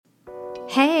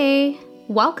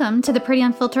Welcome to the Pretty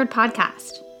Unfiltered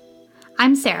podcast.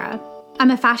 I'm Sarah.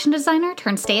 I'm a fashion designer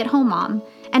turned stay-at-home mom,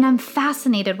 and I'm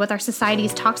fascinated with our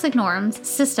society's toxic norms,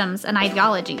 systems, and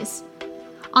ideologies.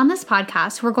 On this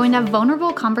podcast, we're going to have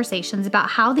vulnerable conversations about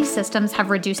how these systems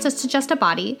have reduced us to just a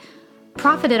body,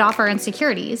 profited off our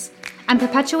insecurities, and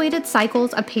perpetuated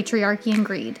cycles of patriarchy and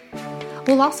greed.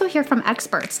 We'll also hear from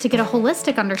experts to get a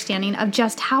holistic understanding of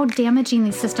just how damaging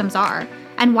these systems are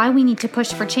and why we need to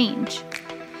push for change.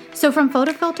 So from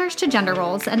photo filters to gender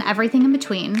roles and everything in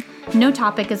between, no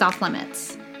topic is off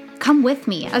limits. Come with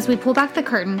me as we pull back the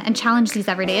curtain and challenge these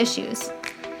everyday issues.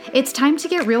 It's time to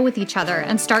get real with each other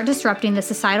and start disrupting the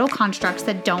societal constructs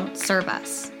that don't serve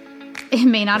us. It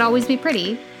may not always be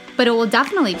pretty, but it will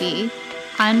definitely be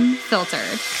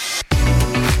unfiltered.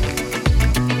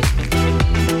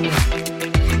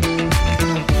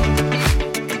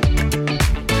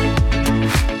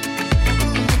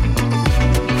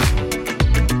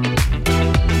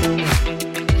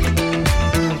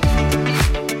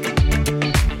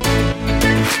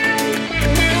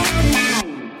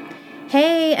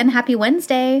 And happy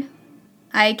Wednesday.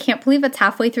 I can't believe it's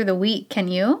halfway through the week, can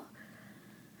you?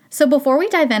 So before we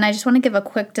dive in, I just want to give a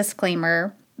quick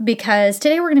disclaimer because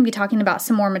today we're going to be talking about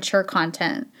some more mature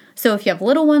content. So if you have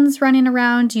little ones running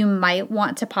around, you might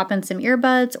want to pop in some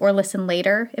earbuds or listen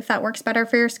later if that works better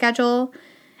for your schedule.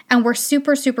 And we're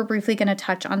super briefly going to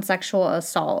touch on sexual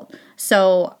assault.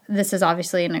 So this is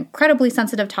obviously an incredibly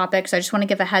sensitive topic, so I just want to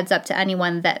give a heads up to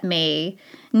anyone that may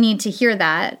need to hear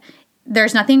that.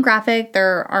 There's nothing graphic,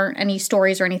 there aren't any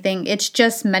stories or anything, it's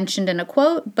just mentioned in a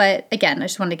quote, but again, I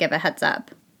just wanted to give a heads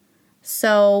up.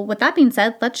 So with that being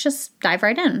said, let's just dive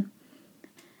right in.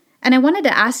 And I wanted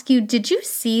to ask you, did you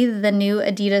see the new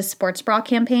Adidas sports bra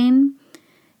campaign?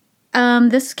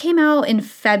 This came out in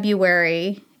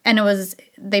February, and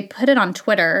they put it on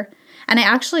Twitter, and I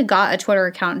actually got a Twitter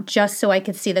account just so I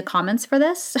could see the comments for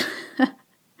this.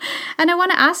 And I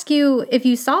want to ask you, if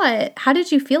you saw it, how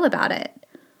did you feel about it?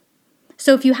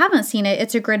 So if you haven't seen it,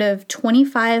 it's a grid of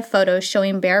 25 photos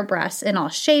showing bare breasts in all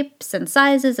shapes and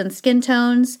sizes and skin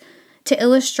tones to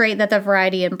illustrate that the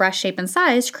variety in breast shape and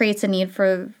size creates a need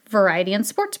for variety in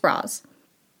sports bras.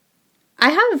 I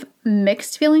have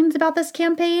mixed feelings about this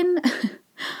campaign.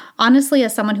 Honestly,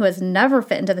 as someone who has never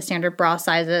fit into the standard bra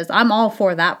sizes, I'm all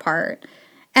for that part.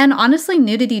 And honestly,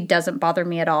 nudity doesn't bother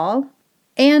me at all.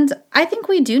 And I think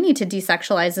we do need to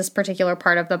desexualize this particular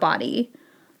part of the body.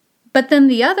 But then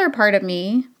the other part of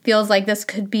me feels like this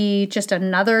could be just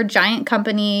another giant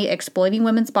company exploiting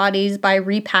women's bodies by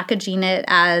repackaging it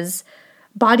as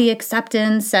body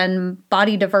acceptance and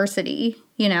body diversity,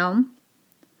 you know?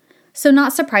 So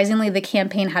not surprisingly, the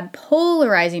campaign had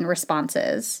polarizing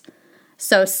responses.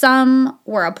 So some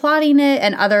were applauding it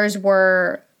and others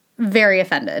were very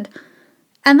offended.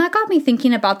 And that got me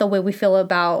thinking about the way we feel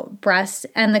about breasts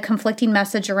and the conflicting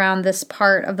message around this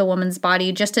part of the woman's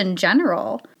body just in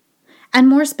general. And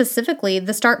more specifically,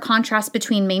 the stark contrast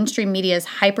between mainstream media's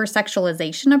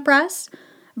hypersexualization of breasts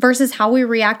versus how we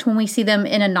react when we see them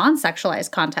in a non-sexualized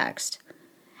context.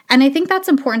 And I think that's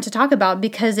important to talk about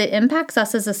because it impacts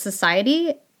us as a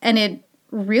society, and it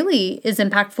really is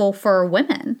impactful for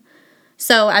women.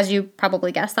 So as you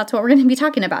probably guessed, that's what we're going to be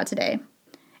talking about today.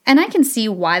 And I can see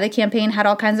why the campaign had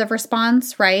all kinds of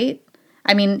response, right?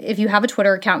 I mean, if you have a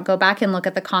Twitter account, go back and look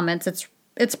at the comments.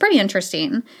 It's pretty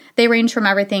interesting. They range from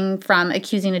everything from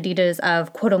accusing Adidas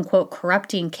of quote-unquote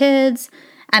corrupting kids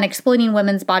and exploiting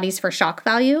women's bodies for shock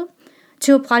value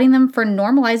to applauding them for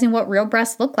normalizing what real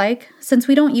breasts look like, since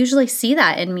we don't usually see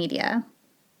that in media.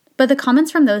 But the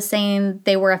comments from those saying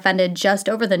they were offended just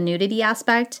over the nudity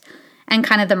aspect and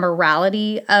kind of the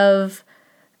morality of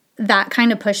that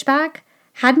kind of pushback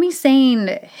had me saying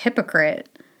hypocrite.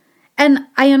 And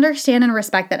I understand and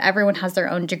respect that everyone has their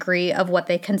own degree of what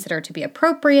they consider to be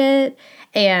appropriate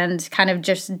and kind of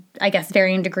just, I guess,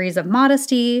 varying degrees of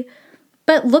modesty.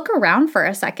 But look around for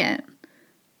a second.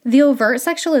 The overt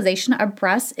sexualization of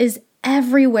breasts is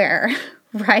everywhere,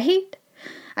 right?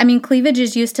 I mean, cleavage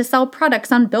is used to sell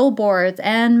products on billboards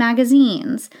and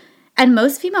magazines. And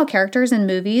most female characters in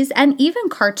movies and even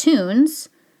cartoons,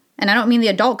 and I don't mean the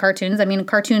adult cartoons, I mean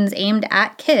cartoons aimed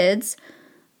at kids,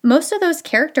 most of those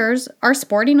characters are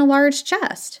sporting a large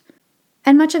chest.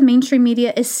 And much of mainstream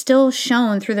media is still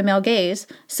shown through the male gaze,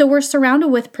 so we're surrounded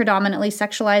with predominantly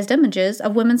sexualized images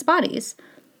of women's bodies.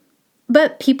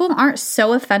 But people aren't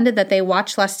so offended that they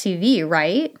watch less TV,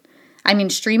 right? I mean,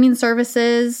 streaming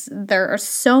services, there are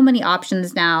so many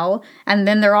options now, and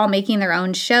then they're all making their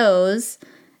own shows.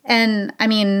 And, I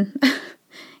mean,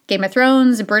 Game of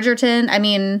Thrones, Bridgerton, I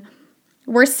mean,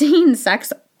 we're seeing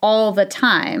sex all the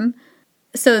time.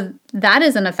 So that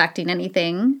isn't affecting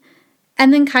anything.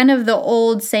 And then kind of the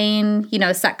old saying,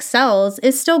 sex sells,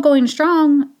 is still going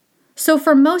strong. So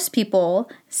for most people,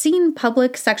 seeing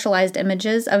public sexualized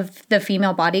images of the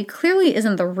female body clearly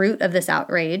isn't the root of this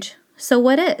outrage. So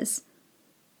what is?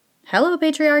 Hello,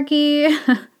 patriarchy.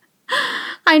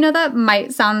 I know that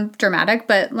might sound dramatic,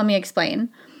 but let me explain.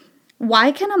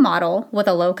 Why can a model with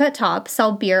a low-cut top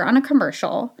sell beer on a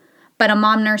commercial, but a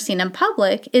mom nursing in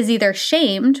public is either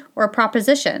shamed or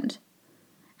propositioned?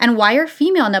 And why are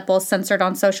female nipples censored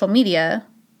on social media,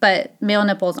 but male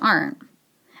nipples aren't?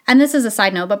 And this is a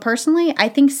side note, but personally, I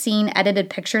think seeing edited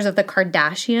pictures of the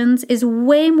Kardashians is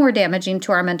way more damaging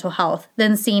to our mental health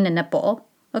than seeing a nipple.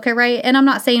 Okay, right? And I'm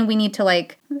not saying we need to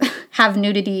have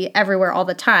nudity everywhere all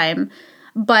the time,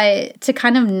 but to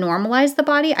kind of normalize the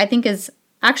body, I think is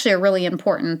actually a really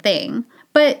important thing.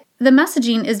 But the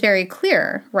messaging is very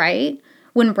clear, right?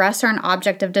 When breasts are an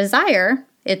object of desire,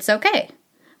 it's okay.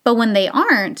 But when they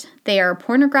aren't, they are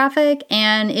pornographic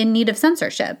and in need of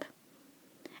censorship.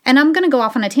 And I'm going to go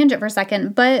off on a tangent for a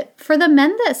second, but for the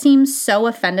men that seem so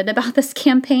offended about this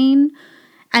campaign,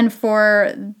 and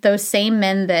for those same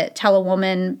men that tell a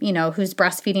woman, who's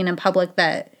breastfeeding in public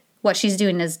that what she's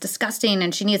doing is disgusting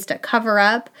and she needs to cover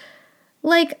up,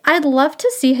 I'd love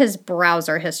to see his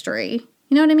browser history.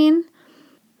 You know what I mean?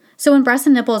 So when breasts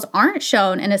and nipples aren't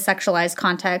shown in a sexualized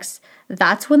context,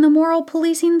 that's when the moral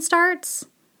policing starts?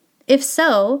 If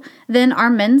so, then are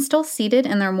men still seated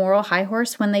in their moral high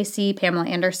horse when they see Pamela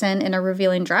Anderson in a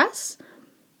revealing dress?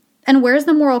 And where's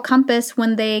the moral compass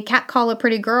when they catcall a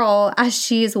pretty girl as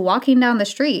she's walking down the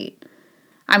street?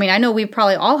 I mean, I know we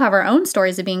probably all have our own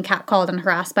stories of being catcalled and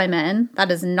harassed by men.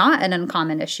 That is not an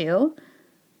uncommon issue.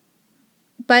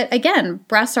 But again,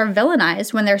 breasts are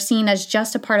villainized when they're seen as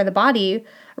just a part of the body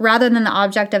rather than the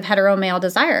object of hetero male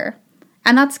desire.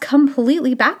 And that's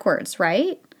completely backwards,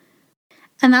 right?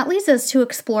 And that leads us to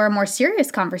explore a more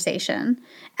serious conversation,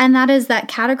 and that is that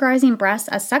categorizing breasts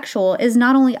as sexual is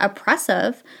not only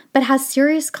oppressive, but has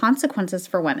serious consequences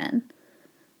for women.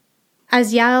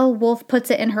 As Yael Wolf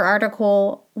puts it in her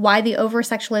article, Why the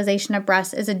Over-Sexualization of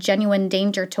Breasts is a Genuine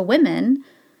Danger to Women,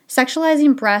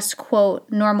 sexualizing breasts, quote,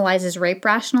 normalizes rape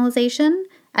rationalization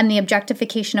and the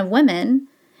objectification of women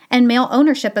and male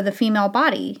ownership of the female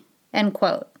body, end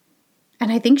quote.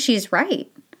 And I think she's right.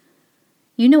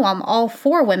 I'm all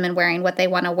for women wearing what they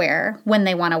want to wear when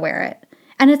they want to wear it.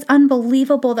 And it's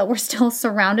unbelievable that we're still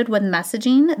surrounded with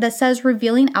messaging that says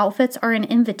revealing outfits are an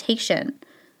invitation.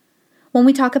 When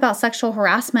we talk about sexual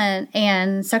harassment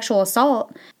and sexual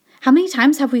assault, how many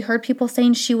times have we heard people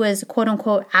saying she was, quote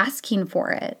unquote, asking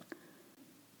for it?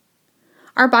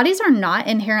 Our bodies are not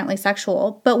inherently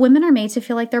sexual, but women are made to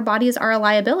feel like their bodies are a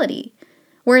liability,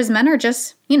 whereas men are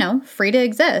just, free to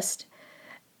exist.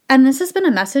 And this has been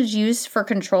a message used for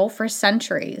control for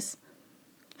centuries.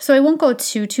 So I won't go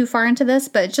too far into this,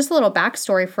 but just a little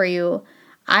backstory for you.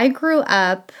 I grew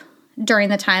up during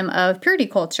the time of purity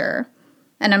culture,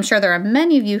 and I'm sure there are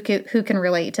many of you who can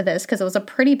relate to this because it was a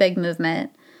pretty big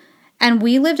movement. And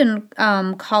we lived in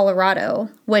Colorado,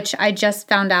 which I just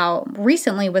found out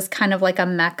recently was kind of like a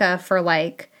mecca for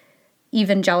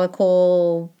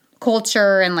evangelical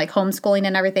culture and homeschooling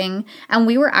and everything. And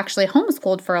we were actually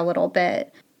homeschooled for a little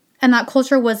bit. And that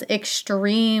culture was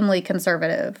extremely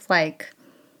conservative,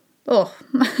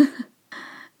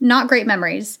 not great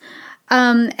memories.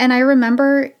 And I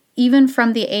remember even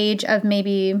from the age of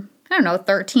maybe,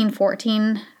 13,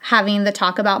 14, having the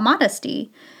talk about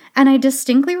modesty. And I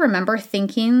distinctly remember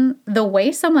thinking the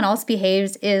way someone else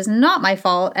behaves is not my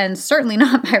fault and certainly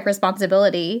not my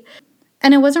responsibility.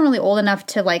 And I wasn't really old enough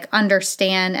to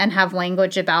understand and have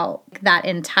language about that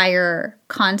entire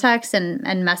context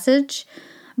and message.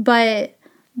 But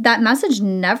that message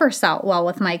never sat well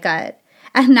with my gut.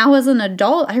 And now as an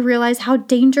adult, I realize how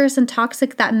dangerous and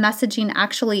toxic that messaging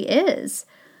actually is.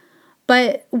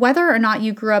 But whether or not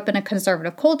you grew up in a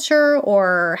conservative culture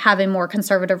or have a more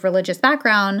conservative religious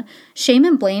background, shame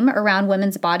and blame around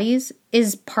women's bodies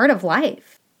is part of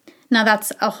life. Now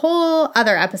that's a whole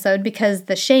other episode because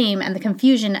the shame and the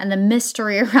confusion and the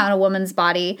mystery around a woman's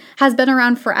body has been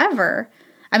around forever.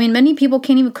 I mean, many people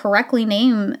can't even correctly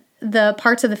name the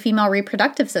parts of the female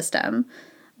reproductive system.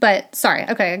 But sorry,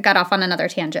 okay, I got off on another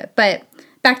tangent. But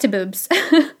back to boobs.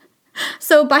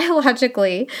 So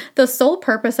biologically, the sole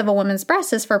purpose of a woman's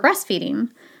breast is for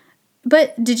breastfeeding.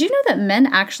 But did you know that men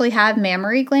actually have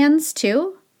mammary glands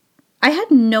too? I had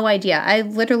no idea. I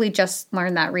literally just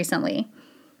learned that recently.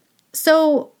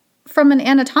 So from an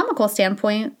anatomical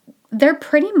standpoint, they're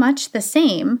pretty much the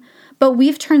same, but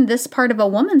we've turned this part of a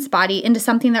woman's body into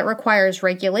something that requires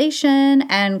regulation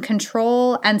and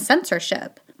control and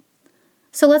censorship.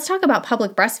 So let's talk about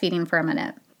public breastfeeding for a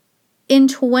minute. In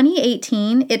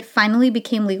 2018, it finally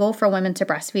became legal for women to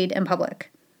breastfeed in public.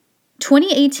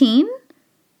 2018?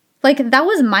 Like, that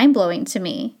was mind-blowing to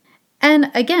me.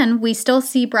 And again, we still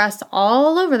see breasts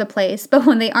all over the place, but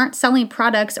when they aren't selling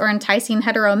products or enticing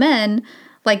hetero men,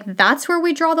 like, that's where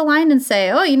we draw the line and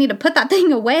say, oh, you need to put that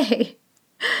thing away.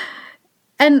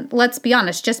 And let's be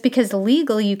honest, just because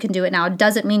legally you can do it now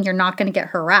doesn't mean you're not going to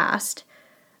get harassed.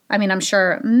 I mean, I'm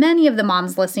sure many of the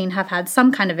moms listening have had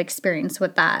some kind of experience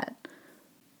with that.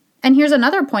 And here's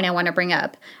another point I want to bring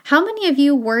up. How many of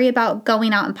you worry about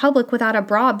going out in public without a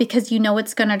bra because you know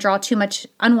it's going to draw too much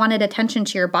unwanted attention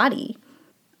to your body?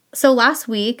 So last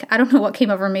week, I don't know what came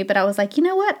over me, but I was like, you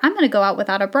know what? I'm going to go out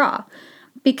without a bra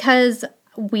because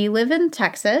we live in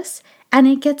Texas and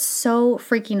it gets so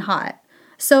freaking hot.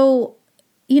 So,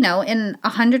 in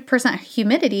 100%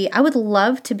 humidity, I would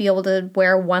love to be able to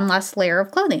wear one less layer of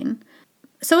clothing.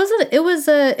 So it was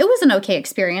an okay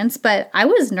experience, but I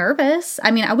was nervous.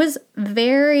 I mean, I was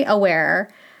very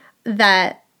aware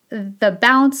that the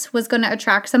bounce was going to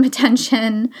attract some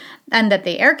attention and that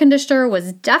the air conditioner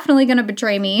was definitely going to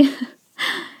betray me.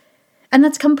 And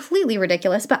that's completely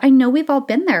ridiculous, but I know we've all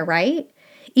been there, right?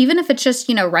 Even if it's just,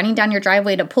 running down your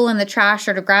driveway to pull in the trash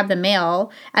or to grab the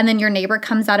mail, and then your neighbor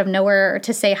comes out of nowhere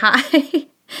to say hi.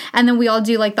 And then we all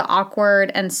do like the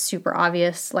awkward and super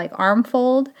obvious like arm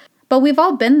fold. But we've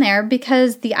all been there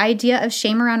because the idea of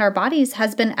shame around our bodies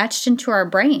has been etched into our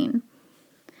brain.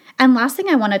 And last thing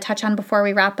I want to touch on before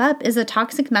we wrap up is the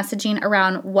toxic messaging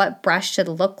around what breasts should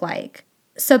look like.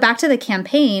 So back to the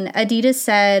campaign, Adidas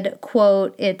said,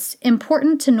 quote, "It's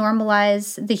important to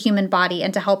normalize the human body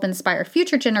and to help inspire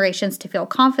future generations to feel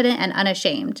confident and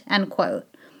unashamed," end quote.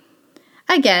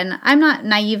 Again, I'm not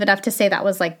naive enough to say that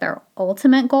was like their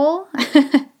ultimate goal.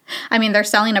 I mean, they're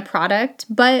selling a product,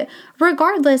 but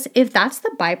regardless, if that's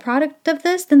the byproduct of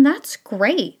this, then that's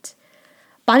great.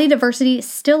 Body diversity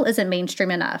still isn't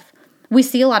mainstream enough. We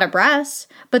see a lot of breasts,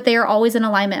 but they are always in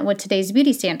alignment with today's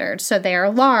beauty standards. So they are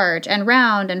large and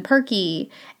round and perky,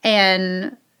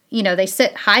 and, they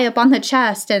sit high up on the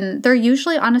chest, and they're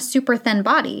usually on a super thin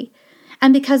body.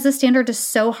 And because the standard is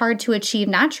so hard to achieve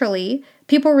naturally,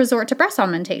 people resort to breast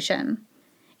augmentation.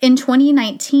 In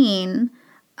 2019,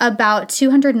 about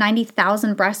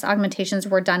 290,000 breast augmentations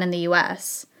were done in the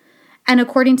U.S. And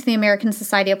according to the American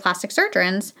Society of Plastic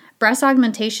Surgeons, breast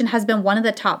augmentation has been one of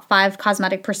the top 5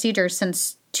 cosmetic procedures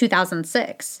since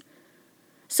 2006.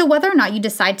 So whether or not you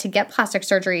decide to get plastic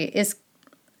surgery is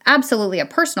absolutely a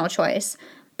personal choice,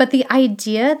 but the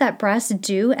idea that breasts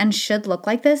do and should look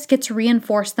like this gets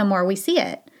reinforced the more we see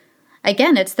it.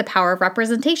 Again, it's the power of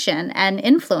representation and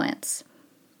influence.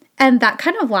 And that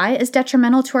kind of lie is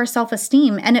detrimental to our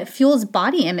self-esteem, and it fuels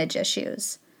body image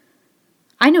issues.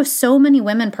 I know so many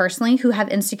women personally who have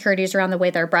insecurities around the way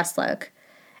their breasts look.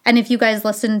 And if you guys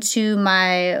listened to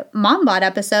my mom bod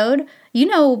episode,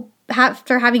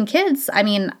 after having kids,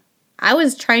 I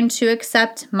was trying to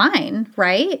accept mine,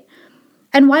 right?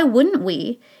 And why wouldn't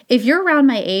we? If you're around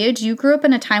my age, you grew up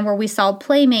in a time where we saw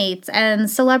playmates and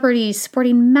celebrities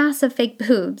sporting massive fake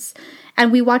boobs.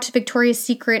 And we watched Victoria's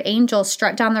Secret angels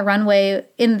strut down the runway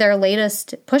in their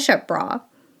latest push-up bra.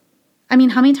 How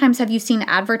many times have you seen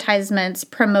advertisements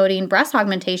promoting breast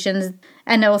augmentations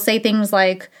and it'll say things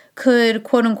like, could,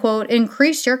 quote unquote,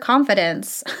 increase your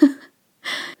confidence?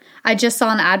 I just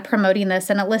saw an ad promoting this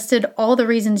and it listed all the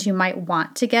reasons you might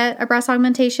want to get a breast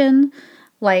augmentation,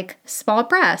 like small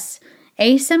breasts,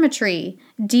 asymmetry,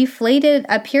 deflated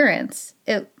appearance.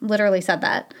 It literally said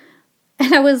that.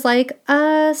 And I was like,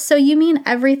 so you mean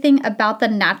everything about the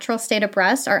natural state of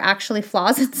breasts are actually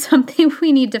flaws and something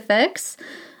we need to fix?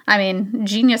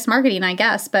 Genius marketing, I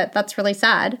guess, but that's really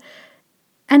sad.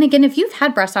 And again, if you've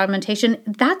had breast augmentation,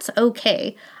 that's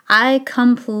okay. I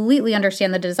completely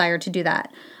understand the desire to do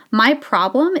that. My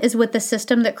problem is with the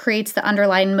system that creates the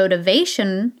underlying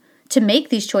motivation to make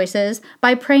these choices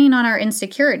by preying on our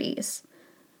insecurities.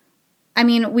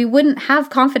 We wouldn't have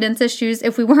confidence issues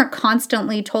if we weren't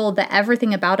constantly told that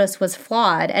everything about us was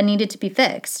flawed and needed to be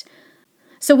fixed.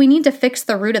 So we need to fix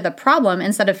the root of the problem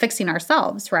instead of fixing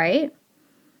ourselves, right?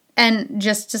 And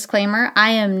just disclaimer,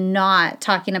 I am not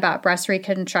talking about breast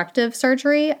reconstructive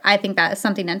surgery. I think that is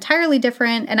something entirely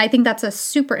different, and I think that's a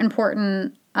super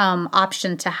important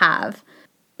option to have.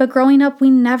 But growing up,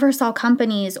 we never saw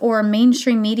companies or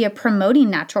mainstream media promoting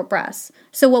natural breasts.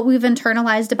 So what we've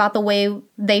internalized about the way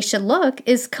they should look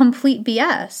is complete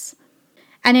BS.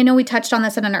 And I know we touched on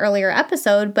this in an earlier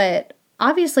episode, but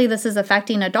obviously this is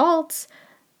affecting adults.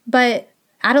 But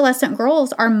adolescent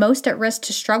girls are most at risk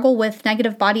to struggle with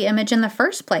negative body image in the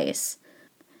first place.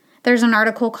 There's an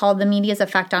article called "The Media's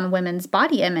Effect on Women's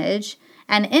Body Image,"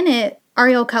 and in it,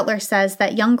 Ariel Cutler says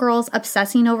that young girls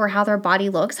obsessing over how their body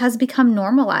looks has become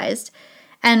normalized,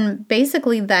 and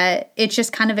basically that it's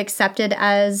just kind of accepted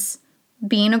as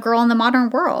being a girl in the modern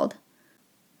world.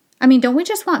 I mean, don't we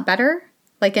just want better?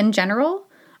 Like in general?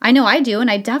 I know I do,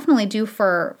 and I definitely do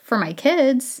for my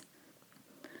kids.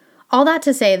 All that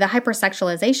to say, the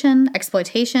hypersexualization,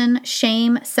 exploitation,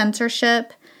 shame,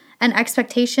 censorship, and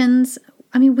expectations,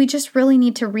 I mean, we just really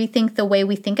need to rethink the way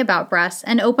we think about breasts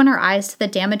and open our eyes to the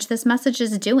damage this message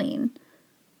is doing.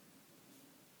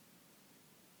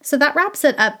 So that wraps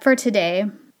it up for today.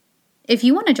 If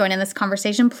you want to join in this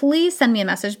conversation, please send me a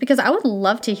message because I would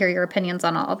love to hear your opinions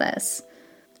on all this.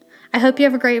 I hope you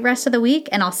have a great rest of the week,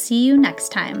 and I'll see you next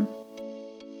time.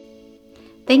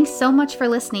 Thanks so much for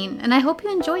listening, and I hope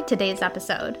you enjoyed today's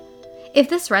episode. If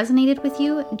this resonated with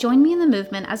you, join me in the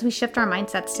movement as we shift our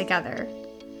mindsets together.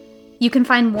 You can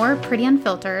find more Pretty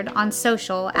Unfiltered on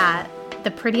social at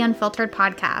the Pretty Unfiltered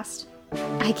Podcast.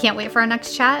 I can't wait for our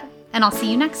next chat, and I'll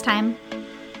see you next time.